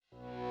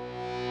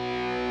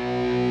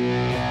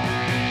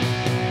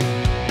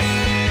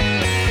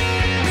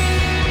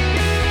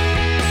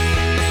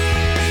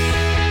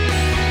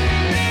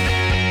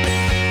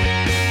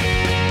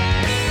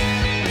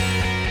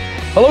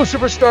Hello,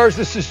 superstars.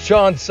 This is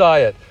John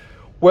Syatt.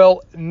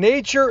 Well,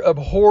 nature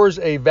abhors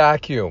a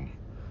vacuum.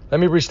 Let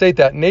me restate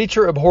that.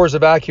 Nature abhors a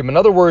vacuum. In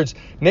other words,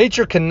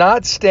 nature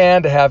cannot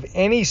stand to have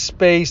any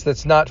space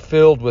that's not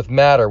filled with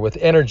matter, with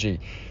energy.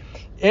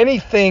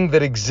 Anything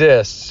that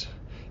exists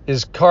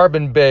is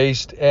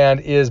carbon-based and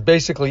is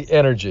basically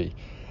energy.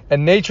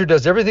 And nature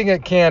does everything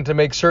it can to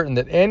make certain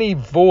that any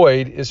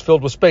void is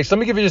filled with space. Let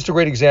me give you just a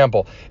great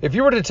example. If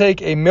you were to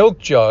take a milk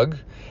jug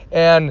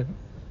and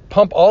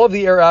pump all of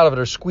the air out of it,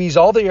 or squeeze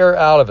all the air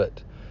out of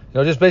it,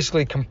 just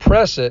basically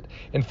compress it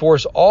and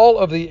force all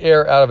of the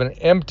air out of an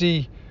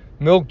empty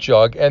milk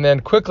jug, and then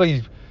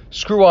quickly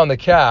screw on the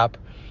cap,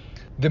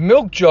 the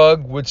milk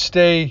jug would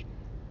stay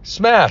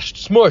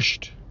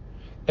smushed,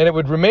 and it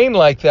would remain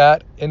like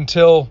that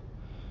until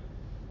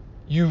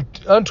you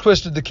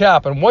untwisted the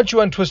cap. And once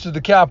you untwisted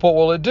the cap, what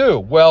will it do?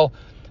 Well,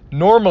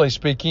 normally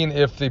speaking,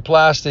 if the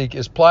plastic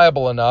is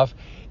pliable enough,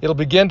 it'll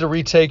begin to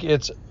retake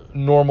its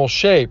normal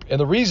shape.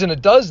 And the reason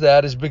it does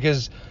that is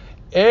because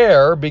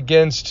air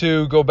begins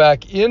to go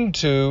back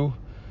into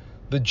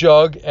the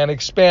jug and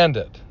expand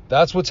it.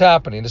 That's what's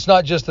happening. It's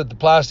not just that the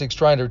plastic's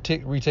trying to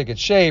retake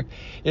its shape.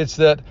 It's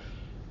that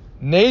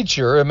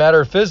nature, a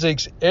matter of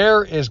physics,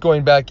 air is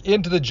going back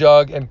into the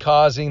jug and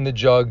causing the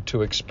jug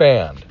to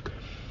expand.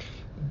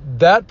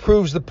 That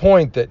proves the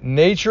point that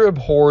nature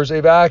abhors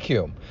a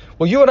vacuum.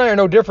 Well, you and I are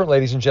no different,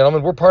 ladies and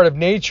gentlemen. We're part of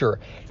nature.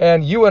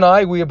 And you and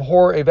I, we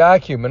abhor a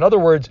vacuum. In other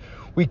words,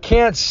 we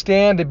can't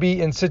stand to be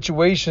in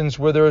situations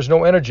where there is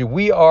no energy.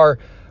 We are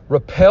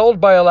repelled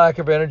by a lack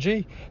of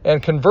energy,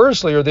 and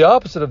conversely, or the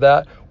opposite of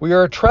that, we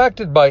are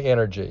attracted by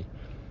energy.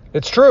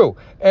 It's true.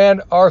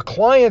 And our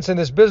clients in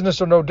this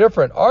business are no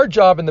different. Our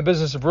job in the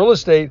business of real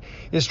estate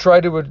is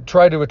try to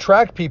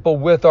attract people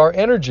with our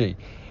energy.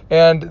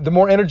 And the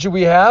more energy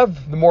we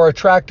have, the more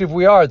attractive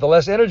we are. The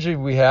less energy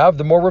we have,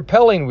 the more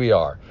repelling we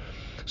are.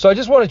 So I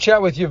just want to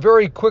chat with you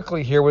very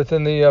quickly here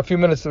within the few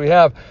minutes that we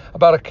have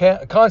about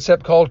a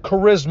concept called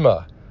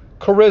charisma.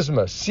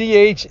 Charisma,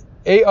 C-H-A-R-I-S-M-A,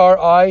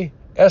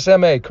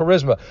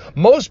 charisma.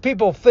 Most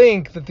people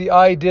think that the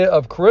idea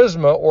of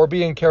charisma or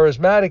being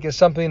charismatic is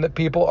something that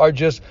people are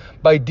just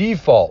by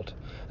default.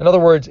 In other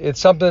words, it's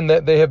something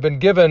that they have been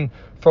given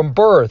from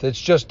birth.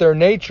 It's just their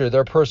nature,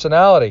 their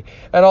personality.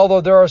 And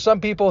although there are some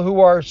people who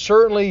are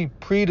certainly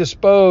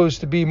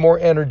predisposed to be more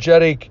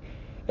energetic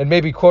and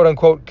maybe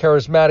quote-unquote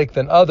charismatic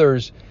than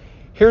others,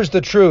 here's the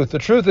truth. The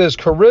truth is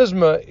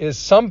charisma is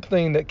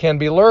something that can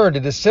be learned.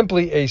 It is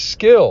simply a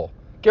skill,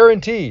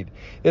 guaranteed.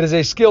 It is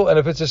a skill, and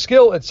if it's a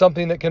skill, it's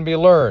something that can be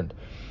learned.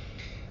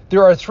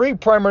 There are three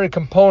primary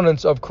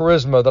components of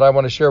charisma that I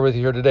want to share with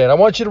you here today, and I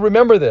want you to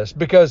remember this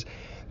because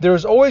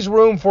there's always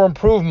room for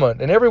improvement,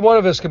 and every one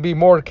of us can be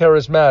more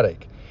charismatic.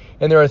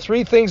 And there are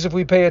three things, if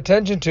we pay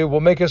attention to,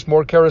 will make us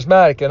more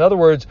charismatic. In other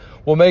words,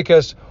 will make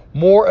us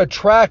more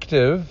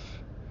attractive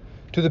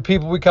to the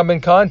people we come in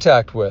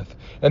contact with.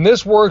 And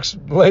this works,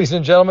 ladies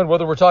and gentlemen,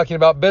 whether we're talking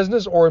about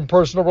business or in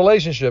personal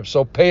relationships.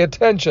 So pay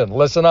attention,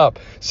 listen up,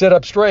 sit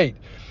up straight.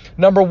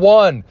 Number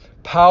one,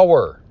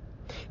 power.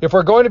 If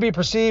we're going to be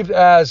perceived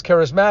as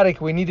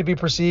charismatic, we need to be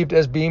perceived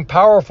as being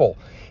powerful.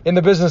 In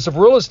the business of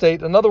real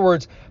estate, in other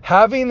words,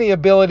 having the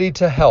ability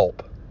to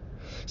help.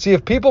 See,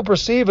 if people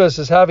perceive us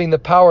as having the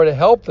power to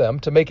help them,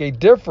 to make a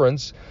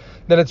difference,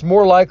 then it's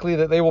more likely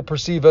that they will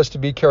perceive us to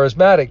be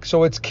charismatic.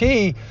 So it's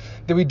key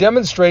that we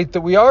demonstrate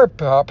that we are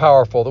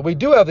powerful, that we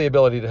do have the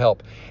ability to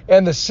help.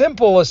 And the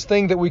simplest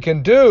thing that we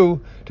can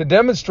do to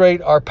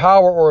demonstrate our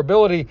power or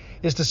ability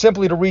is to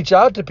simply to reach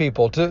out to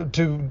people,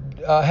 to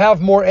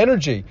have more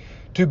energy,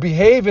 to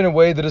behave in a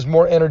way that is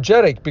more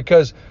energetic,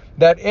 because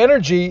that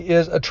energy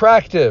is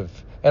attractive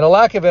and a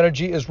lack of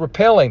energy is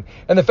repelling.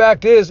 And the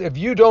fact is, if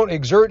you don't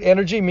exert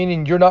energy,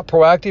 meaning you're not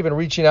proactive in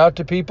reaching out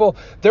to people,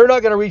 they're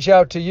not going to reach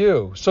out to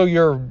you. So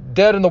you're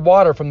dead in the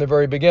water from the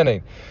very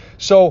beginning.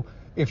 So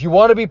if you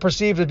want to be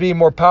perceived as being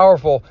more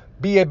powerful,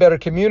 be a better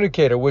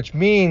communicator, which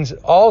means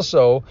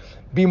also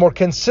be more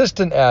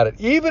consistent at it.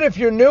 Even if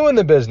you're new in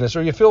the business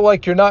or you feel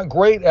like you're not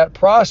great at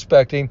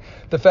prospecting,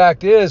 the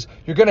fact is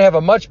you're going to have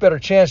a much better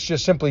chance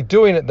just simply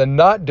doing it than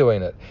not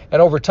doing it.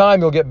 And over time,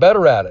 you'll get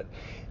better at it.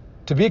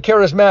 To be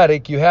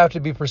charismatic, you have to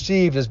be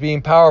perceived as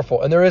being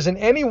powerful. And there isn't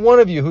any one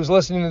of you who's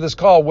listening to this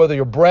call, whether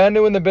you're brand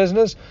new in the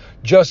business,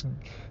 just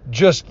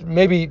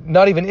maybe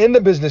not even in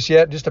the business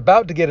yet, just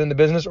about to get in the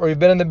business, or you've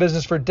been in the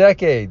business for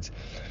decades.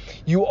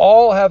 You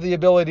all have the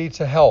ability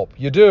to help.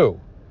 You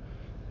do.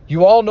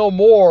 You all know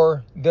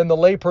more than the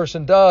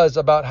layperson does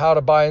about how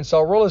to buy and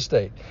sell real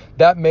estate.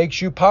 That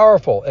makes you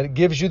powerful, and it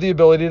gives you the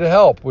ability to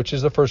help, which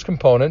is the first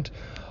component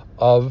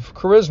of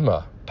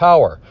charisma,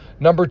 power.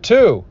 Number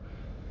two,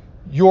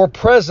 your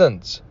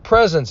presence,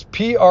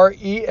 P-R-E-S-E-N-C-E.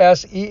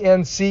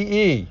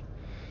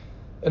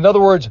 In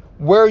other words,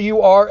 where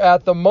you are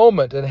at the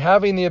moment and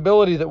having the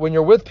ability that when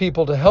you're with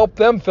people to help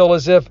them feel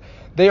as if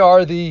they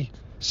are the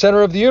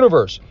center of the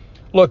universe.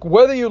 Look,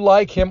 whether you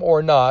like him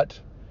or not,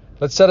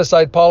 let's set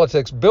aside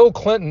politics. Bill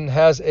Clinton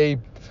has a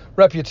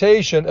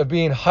reputation of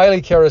being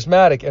highly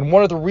charismatic. And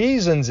one of the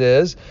reasons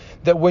is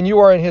that when you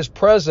are in his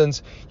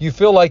presence, you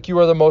feel like you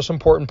are the most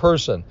important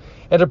person.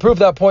 And to prove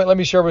that point, let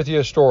me share with you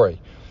a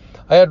story.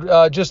 I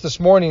had just this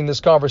morning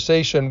this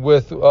conversation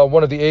with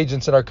one of the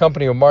agents in our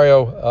company,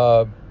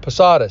 Mario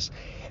Posadas.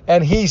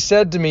 And he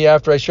said to me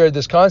after I shared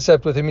this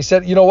concept with him, he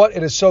said, you know what?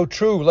 It is so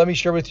true. Let me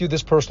share with you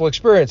this personal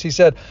experience. He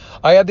said,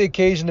 I had the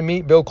occasion to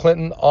meet Bill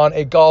Clinton on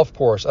a golf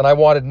course, and I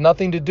wanted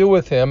nothing to do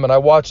with him. And I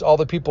watched all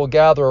the people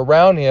gather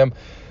around him,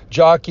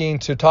 jockeying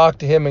to talk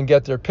to him and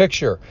get their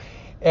picture.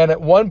 And at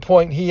one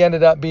point, he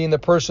ended up being the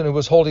person who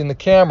was holding the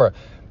camera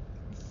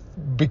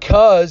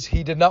because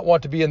he did not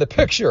want to be in the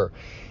picture.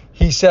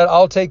 He said,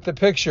 I'll take the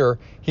picture.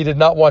 He did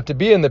not want to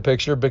be in the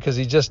picture because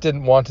he just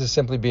didn't want to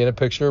simply be in a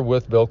picture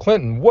with Bill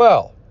Clinton.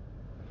 Well,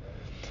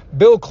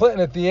 Bill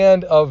Clinton, at the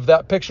end of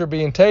that picture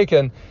being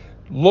taken,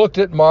 looked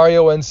at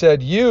Mario and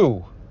said,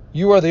 you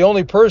are the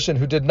only person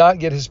who did not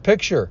get his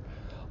picture.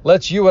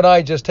 Let's you and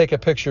I just take a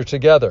picture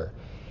together.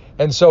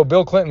 And so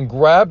Bill Clinton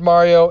grabbed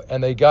Mario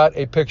and they got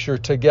a picture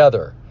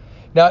together.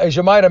 Now, as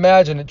you might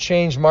imagine, it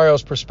changed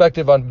Mario's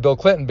perspective on Bill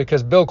Clinton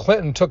because Bill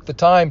Clinton took the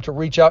time to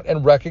reach out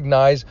and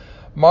recognize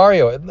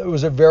Mario. It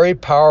was a very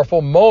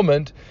powerful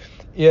moment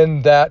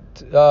in that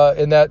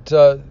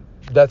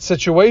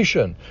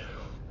situation.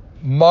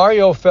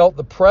 Mario felt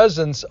the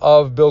presence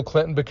of Bill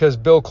Clinton because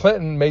Bill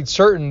Clinton made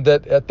certain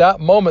that at that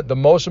moment, the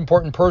most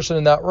important person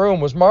in that room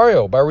was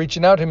Mario by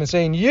reaching out to him and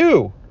saying,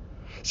 you.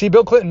 See,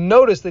 Bill Clinton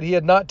noticed that he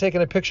had not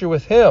taken a picture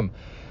with him.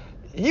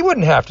 He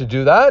wouldn't have to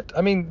do that.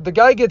 I mean, the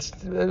guy gets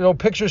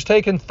pictures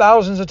taken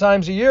thousands of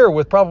times a year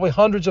with probably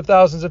hundreds of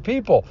thousands of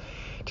people.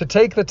 To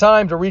take the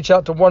time to reach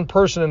out to one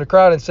person in the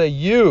crowd and say,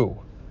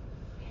 you.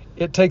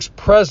 It takes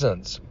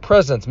presence,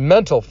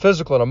 mental,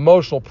 physical, and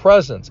emotional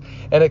presence.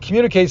 And it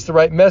communicates the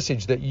right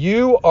message that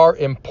you are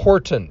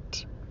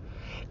important.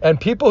 And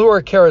people who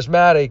are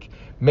charismatic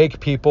make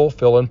people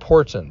feel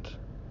important.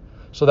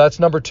 So that's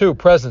number 2,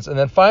 presence. And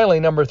then finally,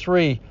 number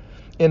 3,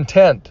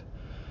 intent.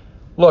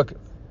 Look,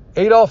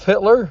 Adolf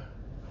Hitler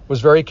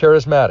was very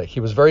charismatic. He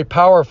was very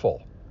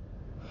powerful.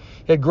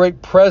 He had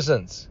great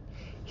presence.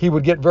 He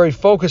would get very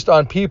focused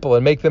on people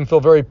and make them feel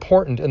very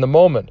important in the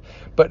moment.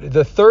 But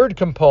the third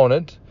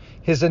component,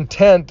 his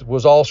intent,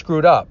 was all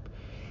screwed up.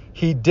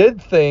 He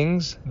did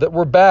things that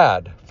were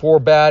bad for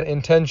bad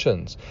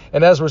intentions.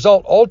 And as a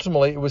result,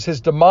 ultimately, it was his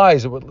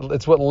demise.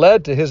 It's what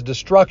led to his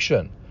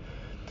destruction.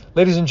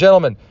 Ladies and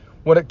gentlemen,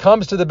 when it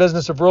comes to the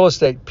business of real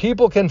estate,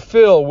 people can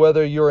feel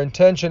whether your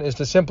intention is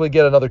to simply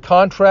get another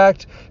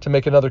contract, to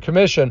make another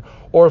commission,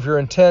 or if your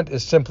intent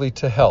is simply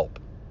to help.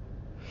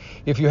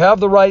 If you have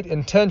the right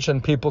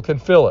intention, people can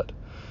feel it.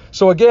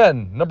 So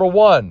again, number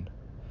 1,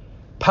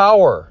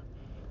 power.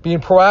 Being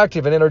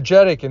proactive and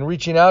energetic and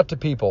reaching out to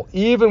people,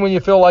 even when you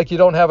feel like you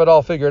don't have it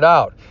all figured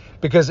out.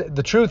 Because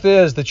the truth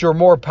is that you're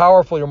more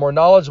powerful, you're more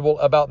knowledgeable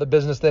about the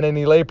business than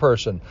any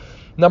layperson.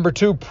 Number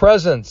 2,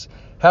 presence.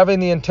 Having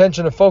the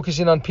intention of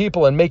focusing on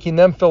people and making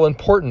them feel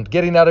important,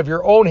 getting out of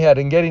your own head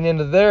and getting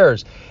into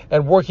theirs,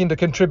 and working to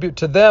contribute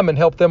to them and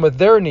help them with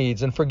their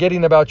needs and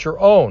forgetting about your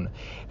own.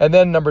 And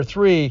then number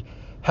 3,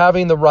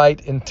 having the right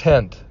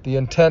intent, the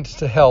intent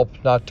to help,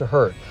 not to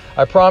hurt.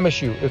 I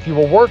promise you, if you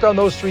will work on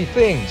those 3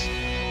 things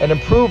and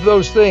improve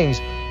those things,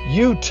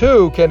 you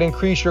too can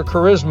increase your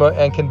charisma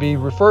and can be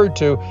referred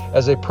to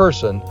as a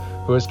person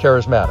who is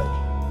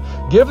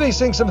charismatic. Give these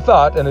things some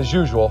thought, and as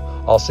usual,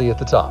 I'll see you at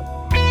the top.